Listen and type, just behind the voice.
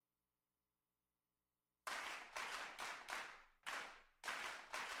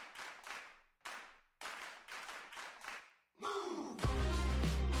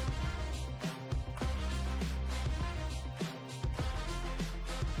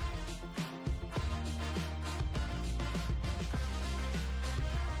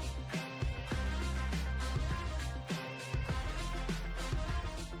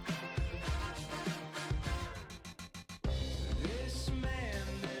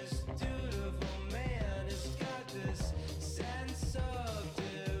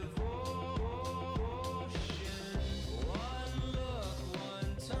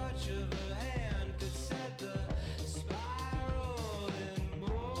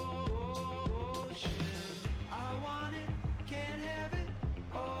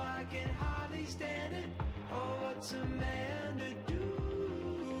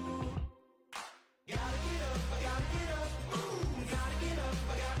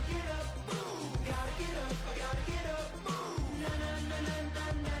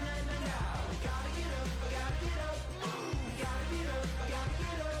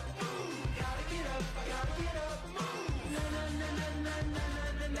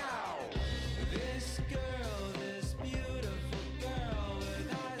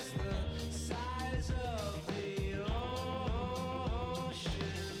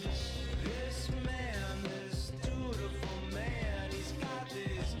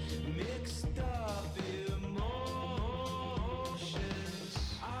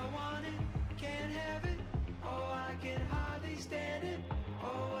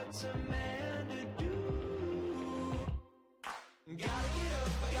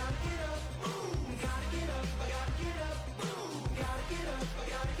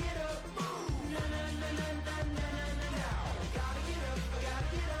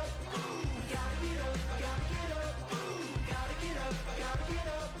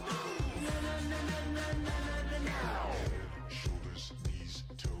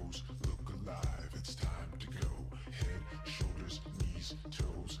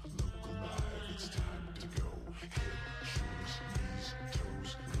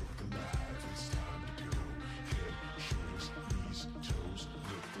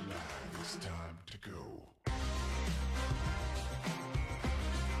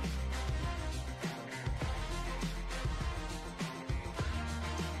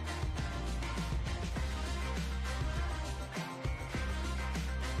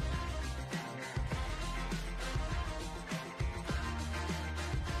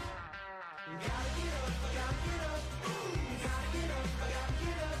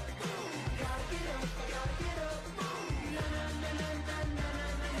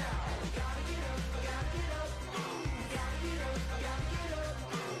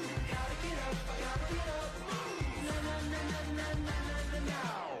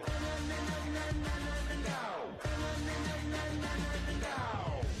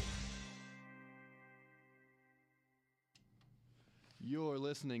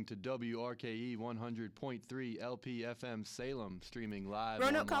listening to WRKE 100.3 LPFM Salem, streaming live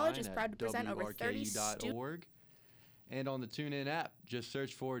Roanoke online College is proud to at present over 30 WRKE.org. And on the TuneIn app, just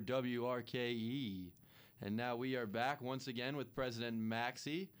search for WRKE. And now we are back once again with President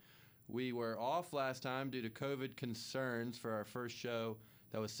Maxey. We were off last time due to COVID concerns for our first show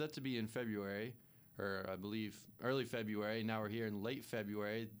that was set to be in February, or I believe early February. Now we're here in late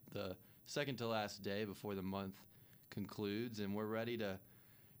February, the second to last day before the month concludes, and we're ready to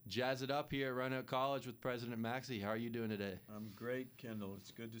jazz it up here at Roanoke College with President Maxey. How are you doing today? I'm great, Kendall.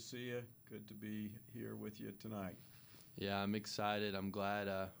 It's good to see you. Good to be here with you tonight. Yeah, I'm excited. I'm glad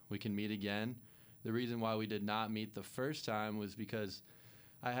we can meet again. The reason why we did not meet the first time was because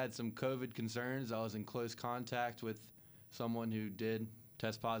I had some COVID concerns. I was in close contact with someone who did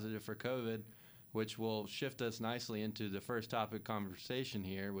test positive for COVID, which will shift us nicely into the first topic of conversation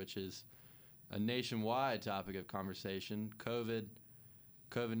here, which is a nationwide topic of conversation,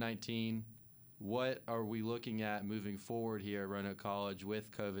 COVID-19. What are we looking at moving forward here at Roanoke College with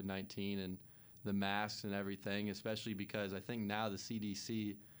COVID-19 and the masks and everything, especially because I think now the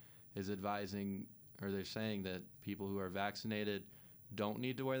CDC is advising, or they're saying that people who are vaccinated don't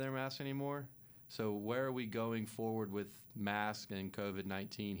need to wear their masks anymore. So where are we going forward with masks and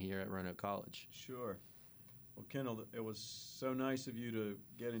COVID-19 here at Roanoke College? Sure. Well, Kendall, it was so nice of you to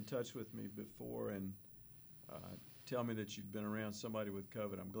get in touch with me before and tell me that you'd been around somebody with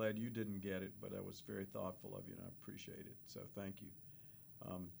COVID. I'm glad you didn't get it, but that was very thoughtful of you, and I appreciate it. So thank you.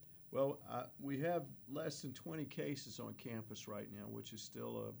 We have less than 20 cases on campus right now, which is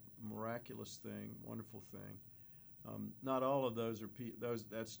still a miraculous thing, wonderful thing. Not all of those are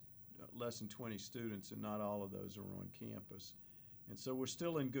that's less than 20 students, and not all of those are on campus. And so we're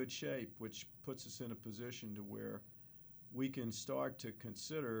still in good shape, which puts us in a position to where we can start to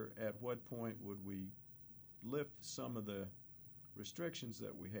consider at what point would we lift some of the restrictions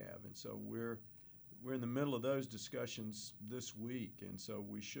that we have. And so we're in the middle of those discussions this week, and so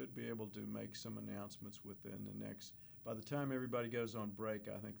we should be able to make some announcements within the next, by the time everybody goes on break,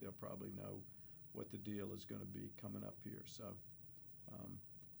 I think they'll probably know what the deal is going to be coming up here. So,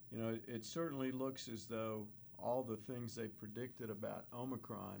 it certainly looks as though all the things they predicted about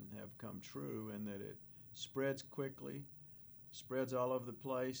Omicron have come true, and that it spreads quickly, spreads all over the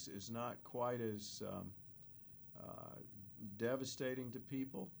place, is not quite as devastating to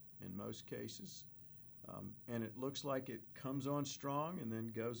people in most cases, and it looks like it comes on strong and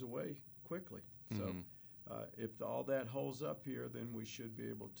then goes away quickly. So if all that holds up here, then we should be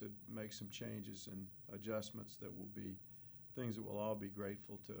able to make some changes and adjustments that will be things that we'll all be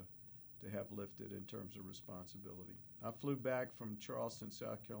grateful to have lifted in terms of responsibility. I flew back from Charleston,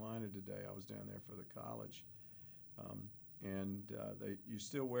 South Carolina today. I was down there for the college. You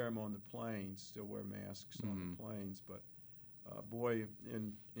still wear them on the planes, still wear masks on the planes, but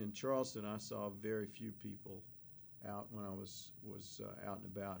in Charleston I saw very few people out when I was out and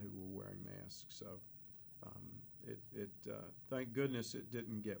about who were wearing masks. So thank goodness it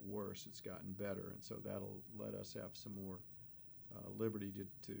didn't get worse. It's gotten better, and so that'll let us have some more liberty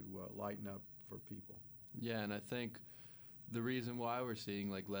to lighten up for people. Yeah, and I think the reason why we're seeing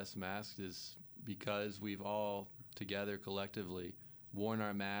less masks is because we've all together collectively worn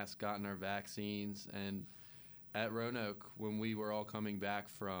our masks, gotten our vaccines, and at Roanoke, when we were all coming back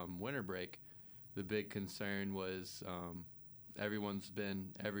from winter break, the big concern was everyone's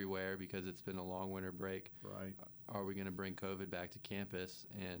been everywhere because it's been a long winter break. Right. Are we going to bring COVID back to campus?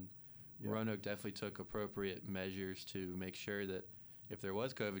 And Yep. Roanoke definitely took appropriate measures to make sure that if there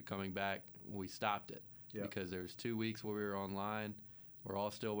was COVID coming back, we stopped it. Yep. Because there was 2 weeks where we were online. We're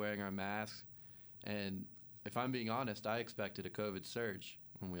all still wearing our masks. And if I'm being honest, I expected a COVID surge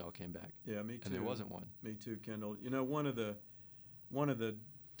when we all came back. Yeah, me too. And there wasn't one. Me too, Kendall. One of the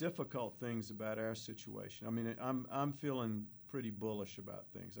difficult things about our situation, I mean, I'm feeling pretty bullish about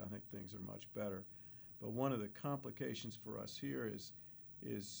things. I think things are much better. But one of the complications for us here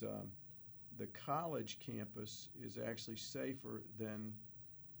is the college campus is actually safer than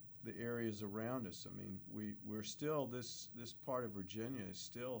the areas around us. I mean, we're still, this part of Virginia is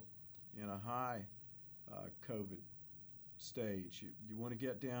still in a high COVID stage. You want to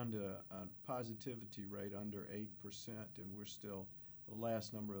get down to a positivity rate under 8%, and we're still, the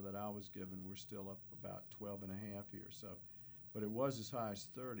last number that I was given, we're still up about 12.5 here. So, but it was as high as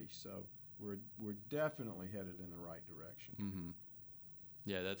 30. So we're definitely headed in the right direction. Mm-hmm.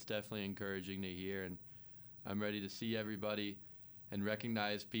 Yeah, that's definitely encouraging to hear, and I'm ready to see everybody and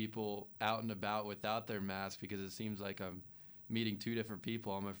recognize people out and about without their mask, because it seems like I'm meeting two different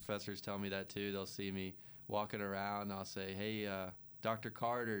people. All my professors tell me that too. They'll see me walking around, and I'll say, hey, Dr.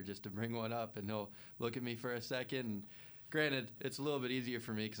 Carter, just to bring one up, and he'll look at me for a second and Granted, it's a little bit easier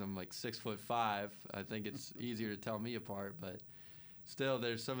for me because I'm like 6'5". I think it's easier to tell me apart, but still,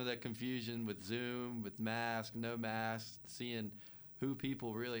 there's some of that confusion with Zoom, with mask, no mask, seeing who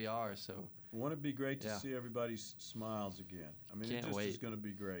people really are. So, Won't it be great to see everybody's smiles again? I mean, Can't it just wait. is going to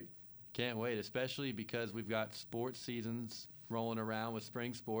be great. Can't wait, especially because we've got sports seasons rolling around with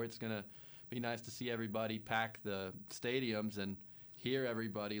spring sports. It's going to be nice to see everybody pack the stadiums and hear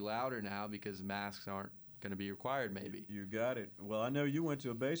everybody louder now because masks aren't going to be required maybe. You got it. Well, I know you went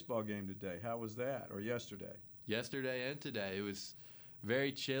to a baseball game today. How was that? Or yesterday? Yesterday and today. It was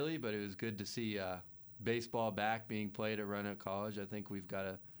very chilly, but it was good to see baseball back being played at Roanoke College. I think we've got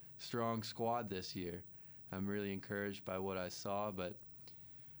a strong squad this year. I'm really encouraged by what I saw, but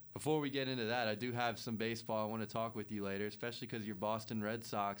before we get into that, I do have some baseball I want to talk with you later, especially because your Boston Red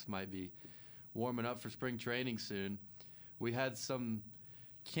Sox might be warming up for spring training soon. We had some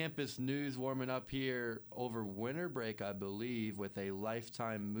campus news warming up here over winter break, I believe, with a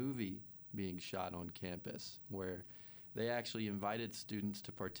Lifetime movie being shot on campus where they actually invited students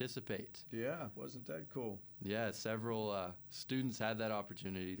to participate. Yeah, wasn't that cool? Yeah, several students had that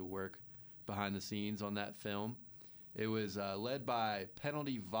opportunity to work behind the scenes on that film. It was led by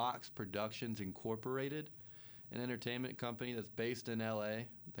Penalty Vox Productions Incorporated, an entertainment company that's based in L.A.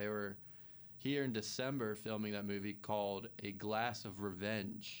 They were here in December filming that movie called A Glass of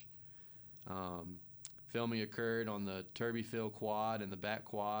Revenge. Filming occurred on the Turbyfield Quad and the Back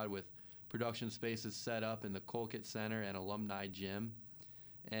Quad with production spaces set up in the Colquitt Center and Alumni Gym.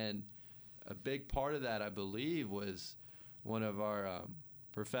 And a big part of that, I believe, was one of our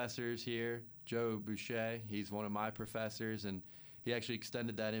professors here, Joe Boucher. He's one of my professors, and he actually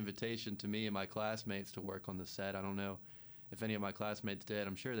extended that invitation to me and my classmates to work on the set. I don't know if any of my classmates did.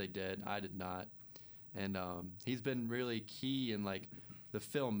 I'm sure they did. I did not. And he's been really key in like the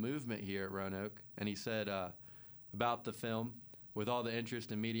film movement here at Roanoke. And he said about the film, with all the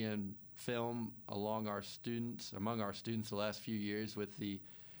interest in media and film among our students the last few years with the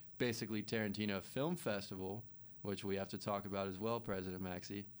basically Tarantino Film Festival, which we have to talk about as well, President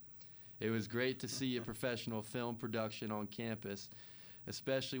Maxey. It was great to see a professional film production on campus,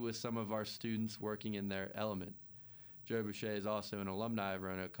 especially with some of our students working in their element. Joe Boucher is also an alumni of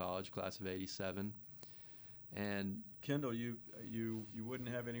Roanoke College, class of '87. And Kendall, you wouldn't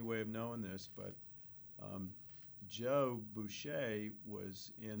have any way of knowing this, but Joe Boucher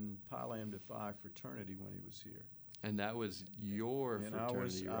was in Pi Lambda Phi fraternity when he was here. And that was your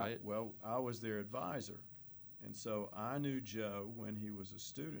fraternity, right? I was their advisor. And so I knew Joe when he was a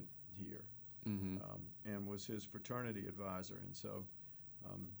student here, and was his fraternity advisor. And so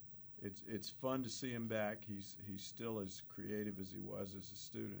it's fun to see him back. He's still as creative as he was as a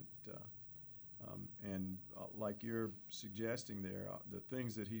student. And like you're suggesting there, the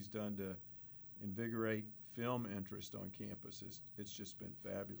things that he's done to invigorate film interest on campus, it's just been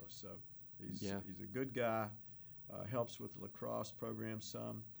fabulous. So he's a good guy, helps with the lacrosse program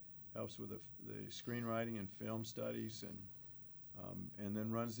some, helps with the screenwriting and film studies, and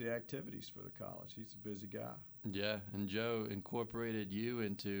then runs the activities for the college. He's a busy guy. Yeah, and Joe incorporated you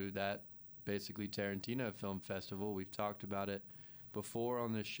into that basically Tarantino Film Festival. We've talked about it before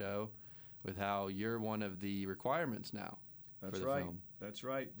on this show with how you're one of the requirements now for the film. That's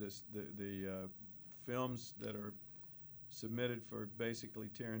right. The films that are submitted for basically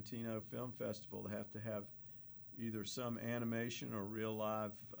Tarantino Film Festival have to have either some animation or real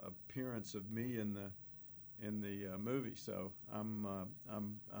live appearance of me in the movie. So I'm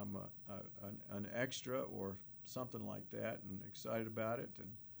an extra or something like that, and excited about it, and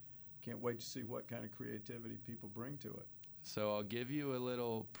can't wait to see what kind of creativity people bring to it. So I'll give you a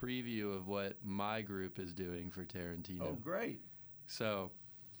little preview of what my group is doing for Tarantino. Oh, great. So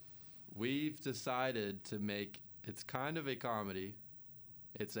we've decided to make, it's kind of a comedy.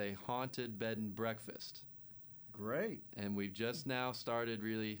 It's a haunted bed and breakfast. Great. And we've just now started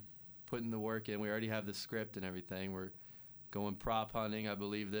really putting the work in. We already have the script and everything. We're going prop hunting, I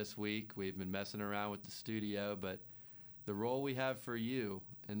believe, this week. We've been messing around with the studio, but the role we have for you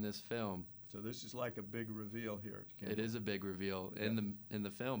in this film. So this is like a big reveal here. It is a big reveal in the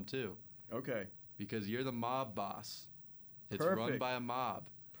film too. Okay. Because you're the mob boss. It's Perfect. run by a mob.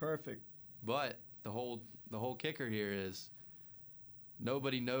 Perfect. But the whole kicker here is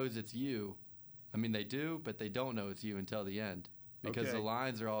nobody knows it's you. I mean, they do, but they don't know it's you until the end. Because Okay. the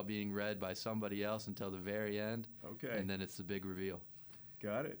lines are all being read by somebody else until the very end. Okay. And then it's the big reveal.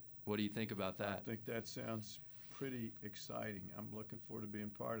 Got it. What do you think about that? I think that sounds pretty exciting. I'm looking forward to being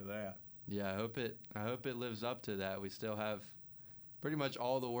part of that. Yeah, I hope it lives up to that. We still have pretty much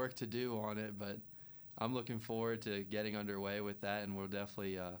all the work to do on it, but I'm looking forward to getting underway with that, and we'll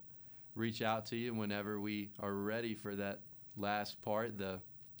definitely reach out to you whenever we are ready for that last part, the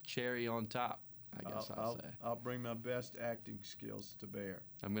cherry on top, I guess I'll say. I'll bring my best acting skills to bear.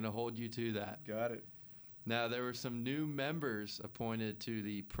 I'm going to hold you to that. Got it. Now, there were some new members appointed to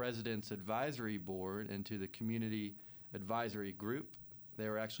the President's Advisory Board and to the Community Advisory Group.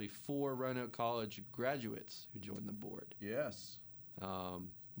 There were actually 4 Roanoke College graduates who joined the board. Yes.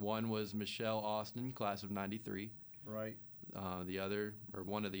 One was Michelle Austin, class of 93. Right.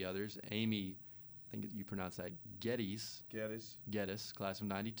 One of the others, Amy, I think you pronounce that, Geddes, class of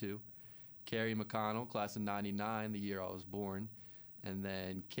 92. Carrie McConnell, class of 99, the year I was born. And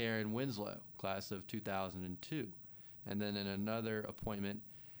then Karen Winslow, class of 2002. And then in another appointment,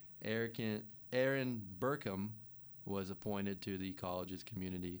 Aaron Burkham was appointed to the college's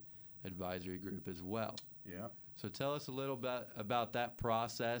community advisory group as well. Yeah. So tell us a little bit about that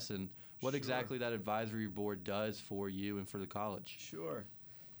process and what exactly that advisory board does for you and for the college. Sure.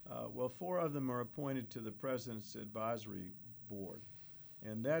 Well, 4 of them are appointed to the President's Advisory Board,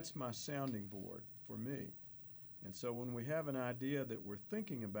 and that's my sounding board for me. And so when we have an idea that we're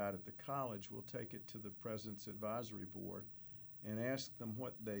thinking about at the college, we'll take it to the President's Advisory Board and ask them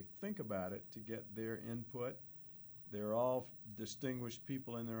what they think about it to get their input. They're all distinguished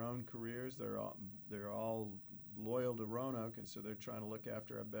people in their own careers. They're all loyal to Roanoke, and so they're trying to look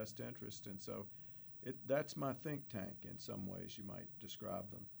after our best interest. And so that's my think tank in some ways, you might describe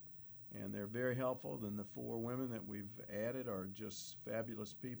them. And they're very helpful. Then the 4 women that we've added are just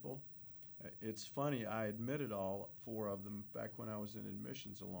fabulous people. It's funny, I admitted all 4 of them back when I was in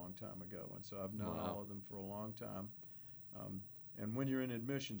admissions a long time ago, and so I've known all of them for a long time. And when you're in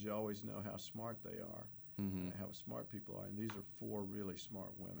admissions, you always know how smart they are, how smart people are, and these are 4 really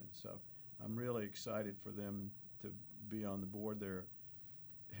smart women. So I'm really excited for them to be on the board. They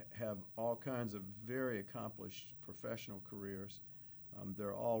have all kinds of very accomplished professional careers.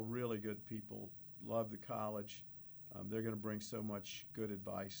 They're all really good people, love the college. They're going to bring so much good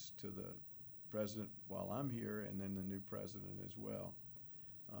advice to the president while I'm here, and then the new president as well.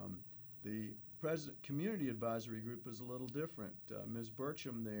 The Community Advisory Group is a little different. Ms.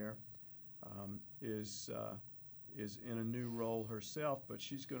 Burcham there is in a new role herself, but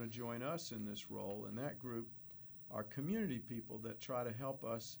she's going to join us in this role. And that group are community people that try to help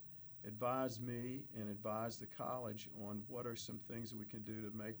us advise me and advise the college on what are some things that we can do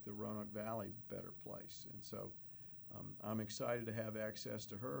to make the Roanoke Valley a better place. And so I'm excited to have access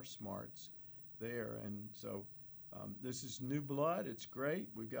to her smarts there. And so this is new blood. It's great.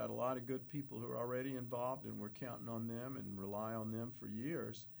 We've got a lot of good people who are already involved, and we're counting on them and rely on them for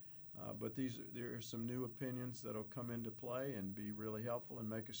years. But there are some new opinions that will come into play and be really helpful and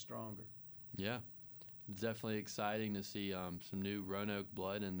make us stronger. Yeah. It's definitely exciting to see some new Roanoke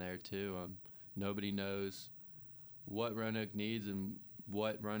blood in there, too. Nobody knows what Roanoke needs and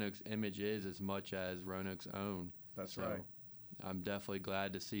what Roanoke's image is as much as Roanoke's own. That's right. I'm definitely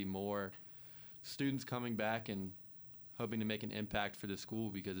glad to see more students coming back and hoping to make an impact for the school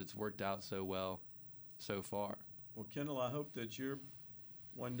because it's worked out so well so far. Well, Kendall, I hope that you're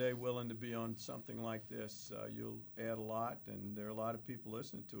one day willing to be on something like this. You'll add a lot, and there are a lot of people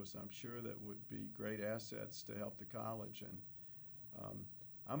listening to us, I'm sure, that would be great assets to help the college. And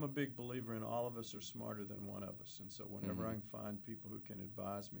I'm a big believer in all of us are smarter than one of us, and so whenever I can find people who can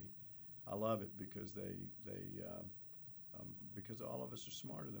advise me, I love it because because all of us are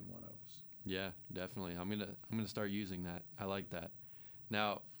smarter than one of us. Yeah, definitely. I'm gonna start using that. I like that.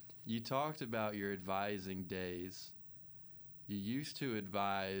 Now, you talked about your advising days. You used to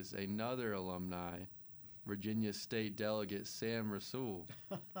advise another alumni, Virginia State Delegate Sam Rasul.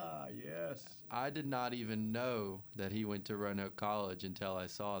 Yes. I did not even know that he went to Roanoke College until I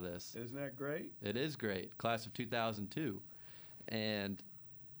saw this. Isn't that great? It is great. Class of 2002. And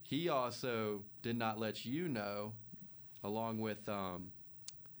he also did not let you know, along with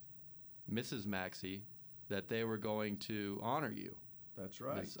Mrs. Maxey, that they were going to honor you. That's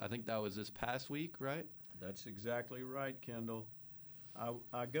right. I think that was this past week, right? That's exactly right, Kendall.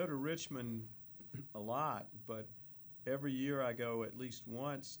 I go to Richmond a lot, but every year I go at least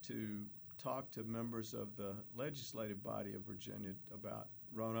once to talk to members of the legislative body of Virginia about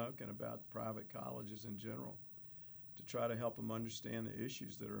Roanoke and about private colleges in general to try to help them understand the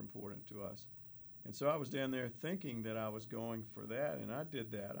issues that are important to us. And so I was down there thinking that I was going for that, and I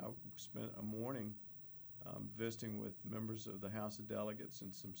did that. I spent a morning visiting with members of the House of Delegates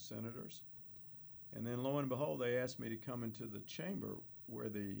and some senators. And then lo and behold, they asked me to come into the chamber where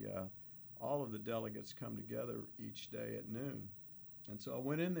all of the delegates come together each day at noon. And so I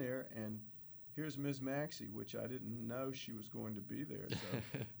went in there, and here's Ms. Maxey, which I didn't know she was going to be there.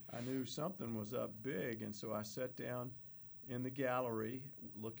 So I knew something was up big, and so I sat down in the gallery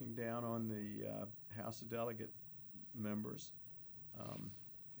looking down on the House of Delegate members.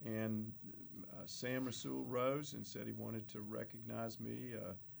 And Sam Rasul rose and said he wanted to recognize me,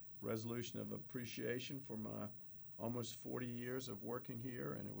 a resolution of appreciation for my almost 40 years of working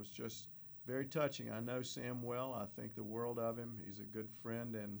here, and it was just very touching. I know Sam well. I think the world of him. He's a good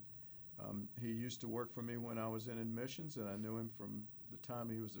friend, and he used to work for me when I was in admissions, and I knew him from the time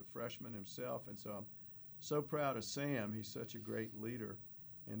he was a freshman himself, and so I'm so proud of Sam. He's such a great leader,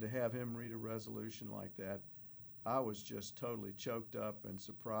 and to have him read a resolution like that, I was just totally choked up and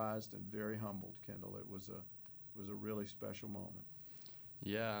surprised and very humbled, Kendall. It was a really special moment.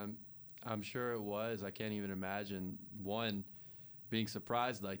 Yeah, I'm sure it was. I can't even imagine, one, being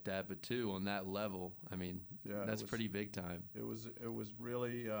surprised like that, but two, on that level. I mean, yeah, that's pretty big time. It was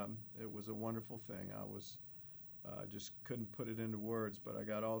really it was a wonderful thing. I just couldn't put it into words, but I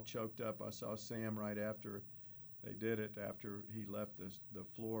got all choked up. I saw Sam right after they did it, after he left the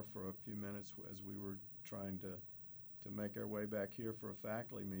floor for a few minutes as we were trying to make our way back here for a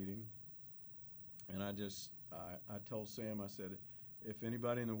faculty meeting. And I told Sam, I said, if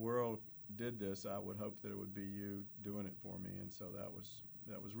anybody in the world did this, I would hope that it would be you doing it for me. And so that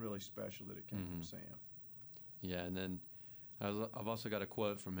was really special that it came from Sam. Yeah, and then I've also got a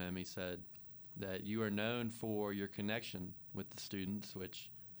quote from him. He said that you are known for your connection with the students,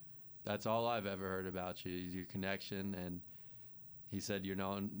 which that's all I've ever heard about you, is your connection. And he said you're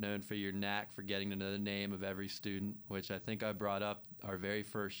known for your knack for getting to know the name of every student, which I think I brought up our very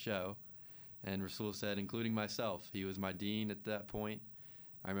first show. And Rasul said, including myself, he was my dean at that point.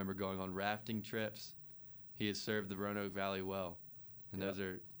 I remember going on rafting trips. He has served the Roanoke Valley well. And those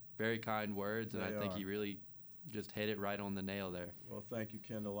are very kind words, and I think he really just hit it right on the nail there. Well, thank you,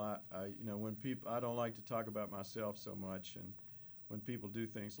 Kendall. When people, I don't like to talk about myself so much, and when people do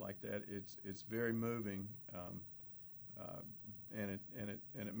things like that, it's very moving, and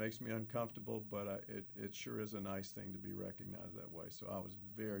it makes me uncomfortable. But it sure is a nice thing to be recognized that way. So I was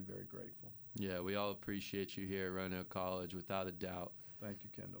very, very grateful. Yeah, we all appreciate you here at Roanoke College, without a doubt. Thank you,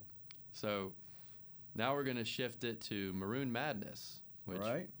 Kendall. So now we're going to shift it to Maroon Madness, which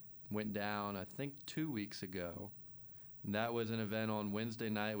went down, I think, 2 weeks ago. And that was an event on Wednesday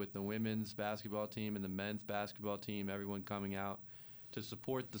night with the women's basketball team and the men's basketball team, everyone coming out to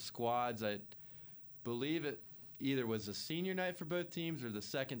support the squads. I believe it either was a senior night for both teams or the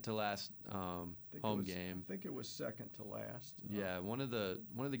second to last home game. I think it was second to last. Yeah, one of the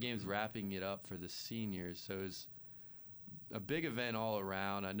games wrapping it up for the seniors. So it was a big event all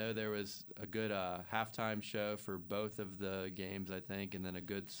around. I know there was a good halftime show for both of the games, I think, and then a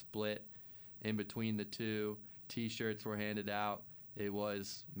good split in between the two. T-shirts were handed out. It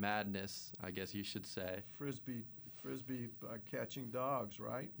was madness, I guess you should say. Frisbee catching dogs,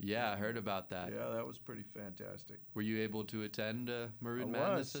 right? Yeah, I heard about that. Yeah, that was pretty fantastic. Were you able to attend Maroon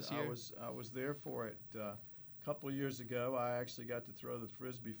Madness this year? I was there for it. A couple of years ago, I actually got to throw the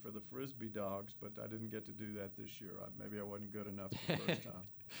Frisbee for the Frisbee dogs, but I didn't get to do that this year. Maybe I wasn't good enough the first time.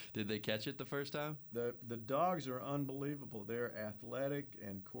 Did they catch it the first time? The dogs are unbelievable. They're athletic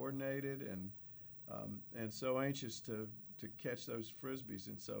and coordinated and so anxious to catch those Frisbees.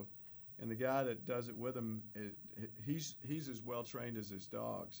 And the guy that does it with them, he's as well trained as his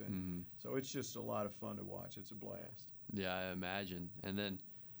dogs. And so it's just a lot of fun to watch. It's a blast. Yeah, I imagine. And then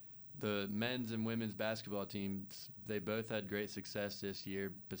the men's and women's basketball teams, they both had great success this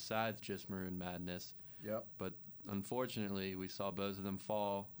year besides just Maroon Madness. Yep. But unfortunately, we saw both of them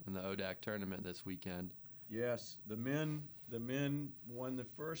fall in the ODAC tournament this weekend. Yes, the men won the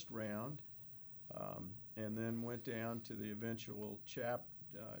first round and then went down to the eventual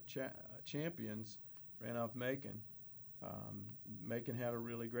champions, Roanoke-Macon. Macon had a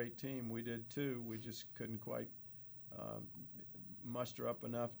really great team. We did too. We just couldn't quite muster up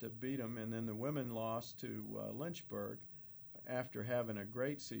enough to beat them. And then the women lost to Lynchburg after having a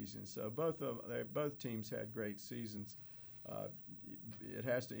great season. So both teams had great seasons. It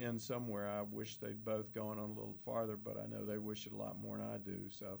has to end somewhere. I wish they'd both gone on a little farther, but I know they wish it a lot more than I do.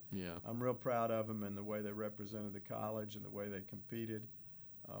 So yeah, I'm real proud of them and the way they represented the college and the way they competed.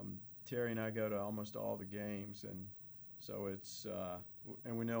 Terry and I go to almost all the games, and so it's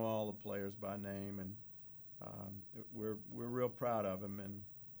and we know all the players by name, and we're real proud of them, and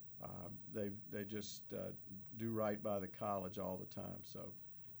they just do right by the college all the time. So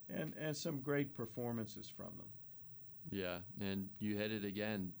and some great performances from them. Yeah, and you hit it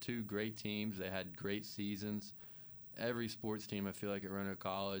again. Two great teams. They had great seasons. Every sports team, I feel like at Roanoke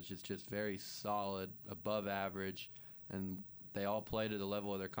College, is just very solid, above average, and they all play to the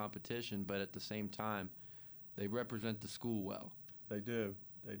level of their competition, but at the same time, they represent the school well. They do.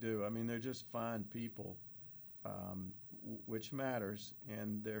 I mean, they're just fine people, which matters,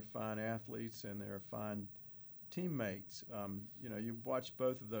 and they're fine athletes, and they're fine teammates. You watch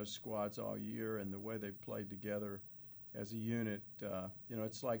both of those squads all year, and the way they played together as a unit.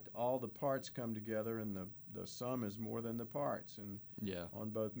 It's like all the parts come together, and the sum is more than the parts. And on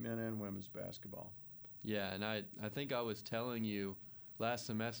both men and women's basketball. Yeah, and I think I was telling you last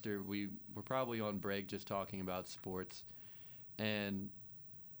semester we were probably on break just talking about sports, and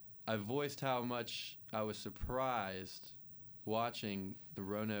I voiced how much I was surprised watching the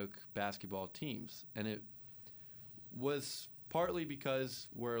Roanoke basketball teams, and it was partly because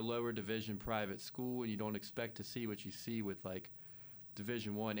we're a lower division private school and you don't expect to see what you see with like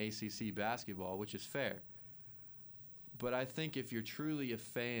Division I ACC basketball, which is fair. But I think if you're truly a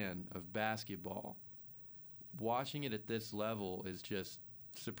fan of basketball, watching it at this level is just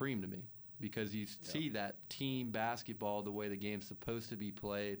supreme to me, because you see that team basketball, the way the game's supposed to be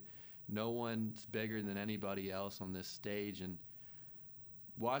played. No one's bigger than anybody else on this stage, and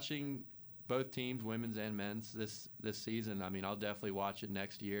watching both teams, women's and men's, this season, I mean, I'll definitely watch it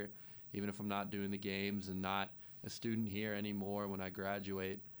next year, even if I'm not doing the games and not a student here anymore when I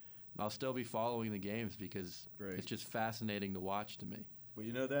graduate. I'll still be following the games because it's just fascinating to watch to me.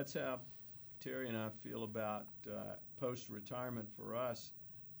 Well, that's how Terry and I feel about post-retirement for us.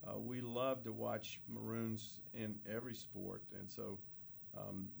 We love to watch Maroons in every sport, and so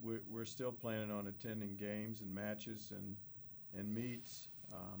we're still planning on attending games and matches and meets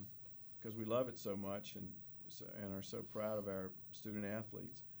because we love it so much and are so proud of our student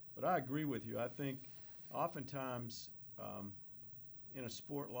athletes. But I agree with you. I think oftentimes in a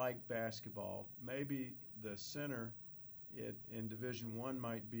sport like basketball, maybe the center in Division I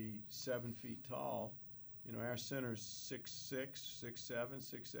might be 7 feet tall. Our center's 6'6", 6'7",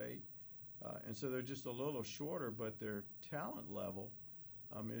 6'8", and so they're just a little shorter, but their talent level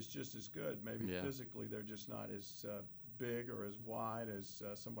is just as good. Maybe physically they're just not as big or as wide as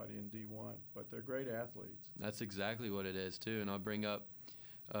somebody in D1, but they're great athletes. That's exactly what it is too. And I'll bring up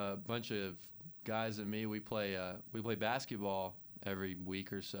a bunch of guys and me. We play basketball every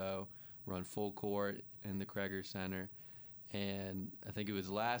week or so, run full court in the Kreger Center. And I think it was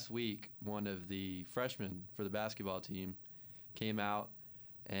last week, one of the freshmen for the basketball team came out,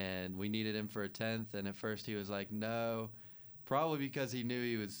 and we needed him for a 10th. And at first he was like, no, probably because he knew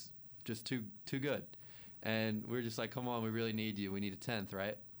he was just too good. And we were just like, come on, we really need you. We need a 10th,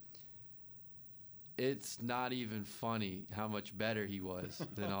 right? It's not even funny how much better he was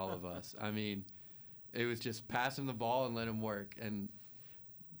than all of us. I mean, it was just pass him the ball and let him work. And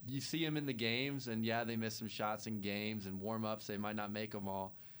you see him in the games, and they miss some shots in games and warm-ups. They might not make them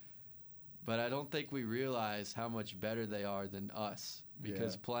all. But I don't think we realize how much better they are than us,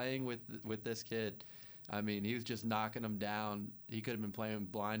 because playing with this kid, I mean, he was just knocking them down. He could have been playing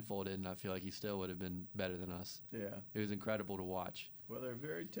blindfolded, and I feel like he still would have been better than us. Yeah. It was incredible to watch. Well, they're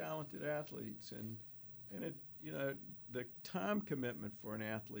very talented athletes, and it the time commitment for an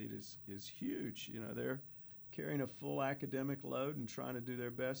athlete is huge. They're carrying a full academic load and trying to do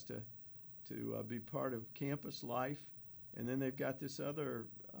their best to be part of campus life, and then they've got this other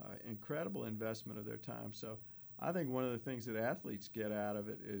incredible investment of their time. So I think one of the things that athletes get out of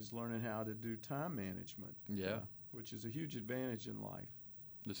it is learning how to do time management, which is a huge advantage in life.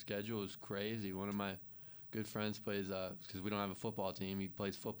 The schedule is crazy. One of my good friends plays, because we don't have a football team, he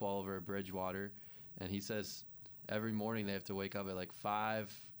plays football over at Bridgewater, and he says every morning they have to wake up at like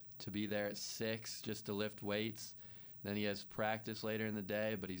 5 to be there at 6 just to lift weights. Then he has practice later in the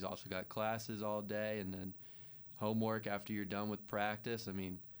day, but he's also got classes all day, and then homework after you're done with practice. I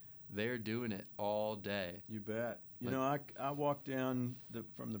mean, they're doing it all day. You bet. I walk down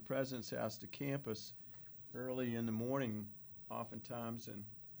from the president's house to campus early in the morning oftentimes, and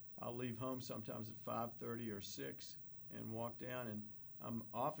I'll leave home sometimes at 5:30 or 6 and walk down, and I'm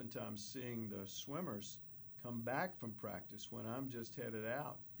oftentimes seeing the swimmers come back from practice when I'm just headed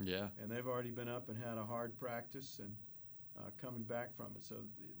out. Yeah. And they've already been up and had a hard practice and coming back from it. So,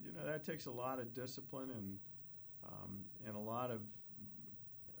 that takes a lot of discipline and a lot of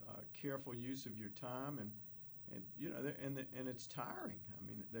careful use of your time, and it's tiring. I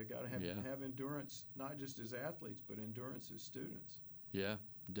mean, they got to have endurance, not just as athletes, but endurance as students. Yeah,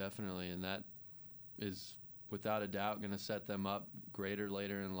 definitely, and that is without a doubt going to set them up greater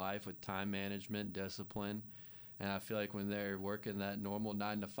later in life with time management, discipline, and I feel like when they're working that normal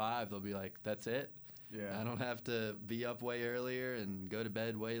 9 to 5, they'll be like, "That's it. Yeah, I don't have to be up way earlier and go to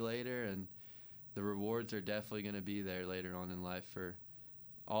bed way later." And the rewards are definitely going to be there later on in life for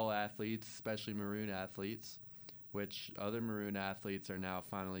all athletes, especially Maroon athletes, which other Maroon athletes are now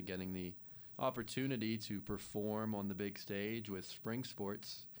finally getting the opportunity to perform on the big stage with spring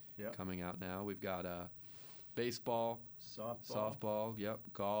sports coming out now. We've got baseball, softball,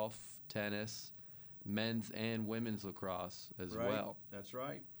 golf, tennis, men's and women's lacrosse as right. well. That's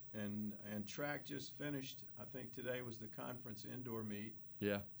right. And track just finished. I think today was the conference indoor meet.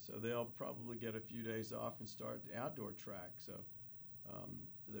 Yeah. So they'll probably get a few days off and start the outdoor track. So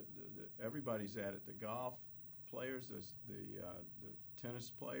everybody's at it. The golf players, the tennis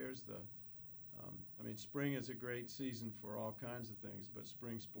players. I mean, spring is a great season for all kinds of things, but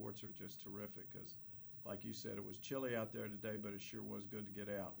spring sports are just terrific because, like you said, it was chilly out there today, but it sure was good to get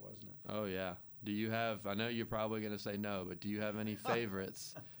out, wasn't it? Oh, yeah. Do you have, I know you're probably going to say no, but do you have any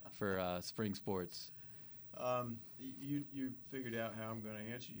favorites for spring sports? You figured out how I'm going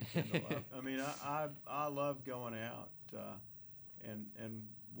to answer you, Kendall. I mean, I love going out and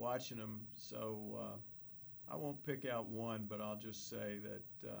watching them. So I won't pick out one, but I'll just say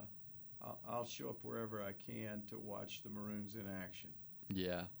that I'll show up wherever I can to watch the Maroons in action.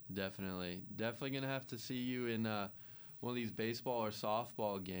 Yeah, definitely. Definitely going to have to see you in one of these baseball or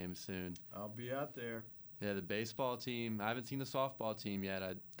softball games soon. I'll be out there. Yeah, the baseball team. I haven't seen the softball team yet.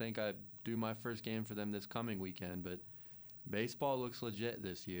 I think I do my first game for them this coming weekend, but baseball looks legit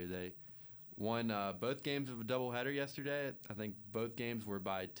this year. They won both games of a doubleheader yesterday. I think both games were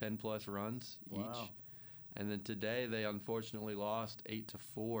by 10-plus runs each. And then today they unfortunately lost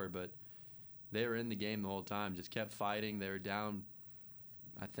 8-4, but they were in the game the whole time, just kept fighting. They were down,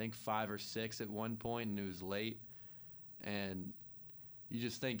 I think, 5 or 6 at one point, and it was late. And you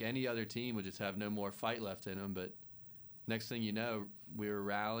just think any other team would just have no more fight left in them, but next thing you know, we were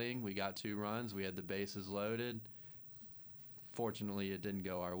rallying. We got 2 runs. We had the bases loaded. Fortunately, it didn't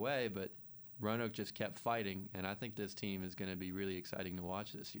go our way, but Roanoke just kept fighting, and I think this team is going to be really exciting to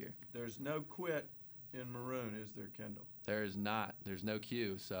watch this year. There's no quit in Maroon, is there, Kendall? There is not. There's no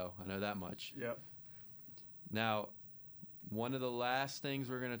Q, so I know that much. Yep. Now, one of the last things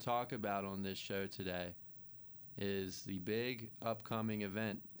we're going to talk about on this show today is the big upcoming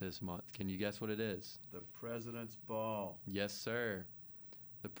event this month. Can you guess what it is? The President's Ball. Yes, sir.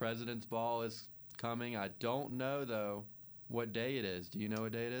 The President's Ball is coming. I don't know, though, what day it is. Do you know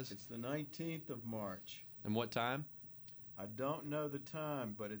what day it is? It's the 19th of March. And what time? I don't know the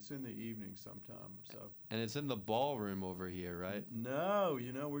time, but it's in the evening sometime. So. And it's in the ballroom over here, right? No,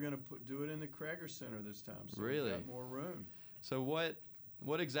 we're going to do it in the Kreger Center this time. So really? We've got more room. So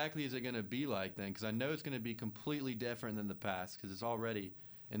what exactly is it going to be like then? Because I know it's going to be completely different than the past because it's already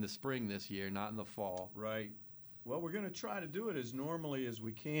in the spring this year, not in the fall. Right. Well, we're going to try to do it as normally as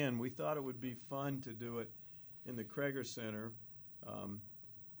we can. We thought it would be fun to do it in the Kreger Center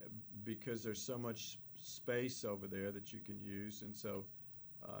because there's so much space over there that you can use. And so,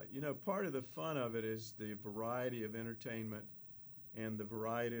 part of the fun of it is the variety of entertainment and the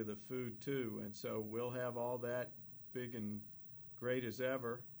variety of the food, too. And so we'll have all that big and great as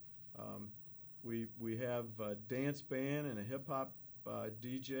ever. We have a dance band and a hip-hop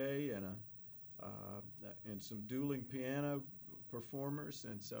DJ and some dueling piano performers.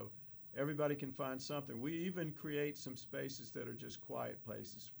 And so everybody can find something. We even create some spaces that are just quiet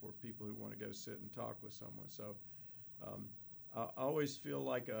places for people who want to go sit and talk with someone. So I always feel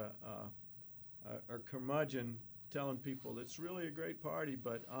like a curmudgeon telling people it's really a great party,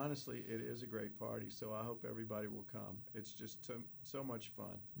 but honestly, it is a great party. So I hope everybody will come. It's just so much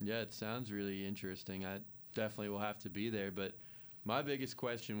fun. Yeah, it sounds really interesting. I definitely will have to be there. But my biggest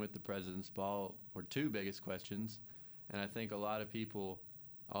question with the President's Ball, or 2 biggest questions, and I think a lot of people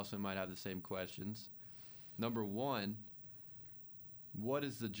also might have the same questions. Number 1, what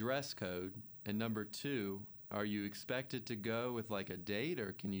is the dress code? And number 2, are you expected to go with like a date,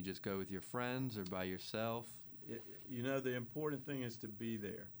 or can you just go with your friends or by yourself? The important thing is to be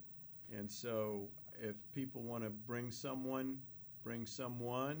there. And so if people want to bring someone's,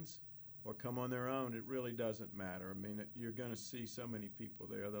 or come on their own, it really doesn't matter. I mean, you're going to see so many people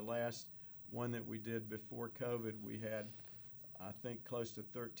there. The last one that we did before COVID, we had, I think, close to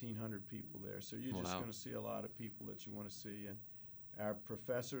 1,300 people there. So you're just going to see a lot of people that you want to see. And our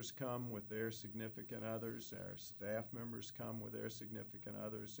professors come with their significant others. Our staff members come with their significant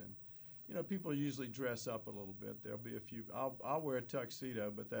others. And, people usually dress up a little bit. There'll be a few. I'll wear a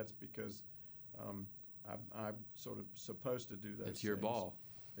tuxedo, but that's because I'm sort of supposed to do those It's your things. ball.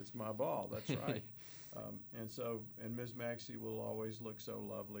 It's my ball. That's right. And Ms. Maxey will always look so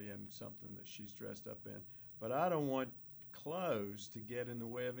lovely in something that she's dressed up in. But I don't want clothes to get in the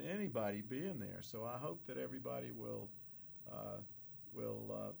way of anybody being there. So I hope that everybody will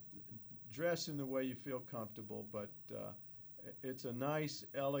dress in the way you feel comfortable. But it's a nice,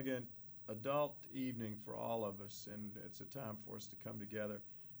 elegant, adult evening for all of us, and it's a time for us to come together.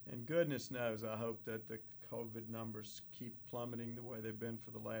 And goodness knows, I hope that the COVID numbers keep plummeting the way they've been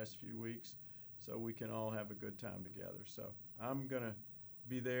for the last few weeks so we can all have a good time together. So I'm going to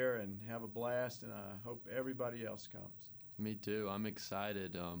be there and have a blast, and I hope everybody else comes. Me too. I'm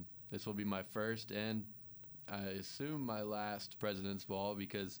excited. This will be my first and I assume my last President's Ball,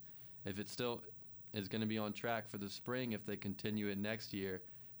 because if it still is going to be on track for the spring, if they continue it next year,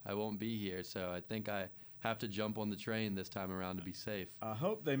 I won't be here. So I think I have to jump on the train this time around to be safe. I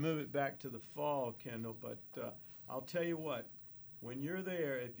hope they move it back to the fall, Kendall, but I'll tell you what, when you're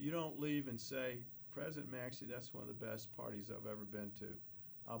there, if you don't leave and say, President Maxey, that's one of the best parties I've ever been to,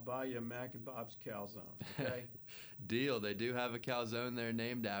 I'll buy you a Mac and Bob's calzone, okay? Deal. They do have a calzone there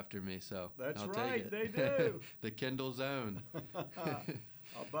named after me, so that's I'll right, take it. They do. The Kendall Zone.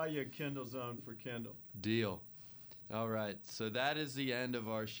 I'll buy you a Kendall Zone for Kendall. Deal. All right, so that is the end of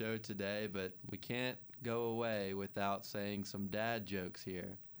our show today, but we can't go away without saying some dad jokes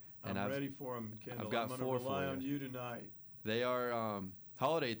here. And I'm ready for them, Kendall. I've got I'm 4 gonna rely for on you tonight. They are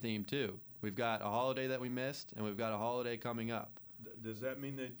holiday themed too. We've got a holiday that we missed, and we've got a holiday coming up. Does that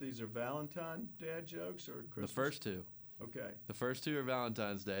mean that these are Valentine dad jokes or Christmas? The first 2. Okay. The first 2 are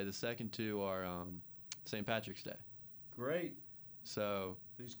Valentine's Day. The second 2 are St. Patrick's Day. Great. So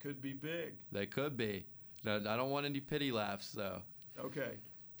these could be big. They could be. Now, I don't want any pity laughs, though. Okay.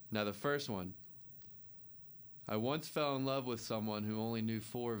 Now, the first one. I once fell in love with someone who only knew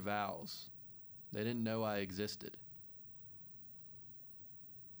 4 vowels. They didn't know I existed.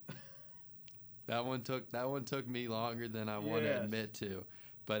 That one took me longer than I want to admit to.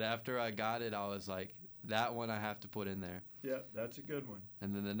 But after I got it, I was like, that one I have to put in there. Yep, that's a good one.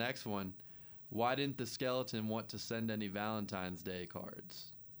 And then the next one, why didn't the skeleton want to send any Valentine's Day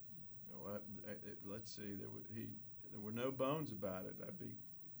cards? Let's see. There were no bones about it.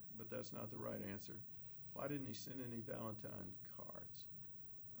 But that's not the right answer. Why didn't he send any Valentine cards?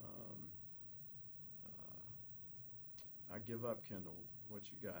 I give up, Kendall. What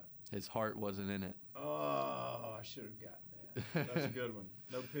you got? His heart wasn't in it. Oh, I should have gotten that. That's a good one.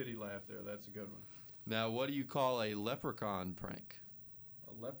 No pity laugh there. That's a good one. Now, what do you call a leprechaun prank?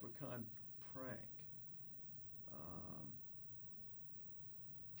 A leprechaun prank.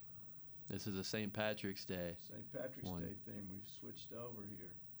 This is a St. Patrick's Day. St. Patrick's Day theme. We've switched over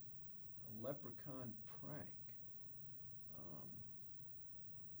here. A leprechaun prank.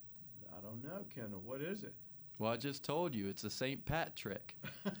 I don't know, Kendall. What is it? Well, I just told you. It's a St. Pat trick.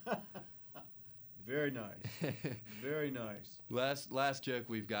 Very nice. Very nice. Last joke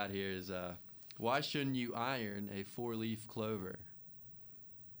we've got here is, why shouldn't you iron a 4-leaf clover?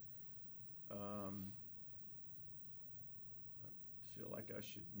 I feel like I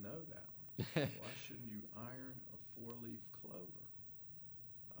should know that one. Why shouldn't you iron a 4-leaf clover?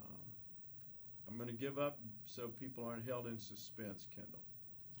 I'm going to give up so people aren't held in suspense, Kendall.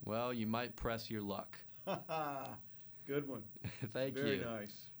 Well, you might press your luck. Good one. Thank you. Very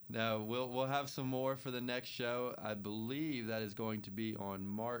nice. Now, we'll have some more for the next show. I believe that is going to be on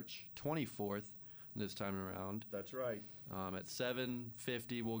March 24th this time around. That's right. At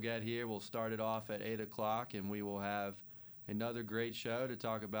 7:50 we'll get here. We'll start it off at 8 o'clock, and we will have another great show to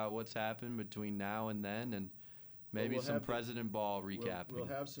talk about what's happened between now and then, and maybe some President Ball recapping. We'll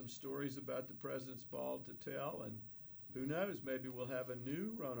have some stories about the President's Ball to tell, and who knows, maybe we'll have a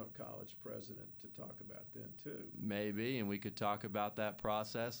new Roanoke College president to talk about then, too. Maybe, and we could talk about that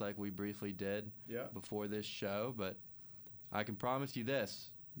process like we briefly did before this show. But I can promise you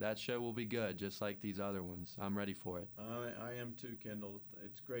this, that show will be good, just like these other ones. I'm ready for it. I am too, Kendall.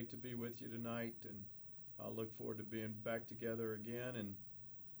 It's great to be with you tonight, and I'll look forward to being back together again and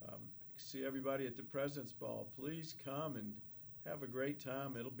see everybody at the President's Ball. Please come and have a great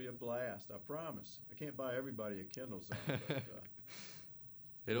time. It'll be a blast. I promise. I can't buy everybody a Kendall Zone, but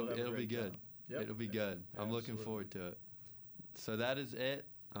it'll be good. Yep. It'll be good. I'm looking forward to it. So that is it.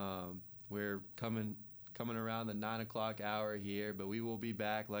 We're coming around the 9 o'clock hour here, but we will be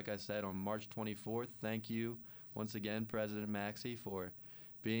back, like I said, on March 24th. Thank you once again, President Maxey, for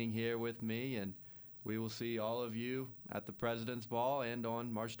being here with me, and we will see all of you at the President's Ball and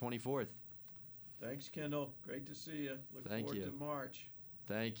on March 24th. Thanks, Kendall. Great to see you. Look forward to March.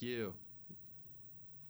 Thank you.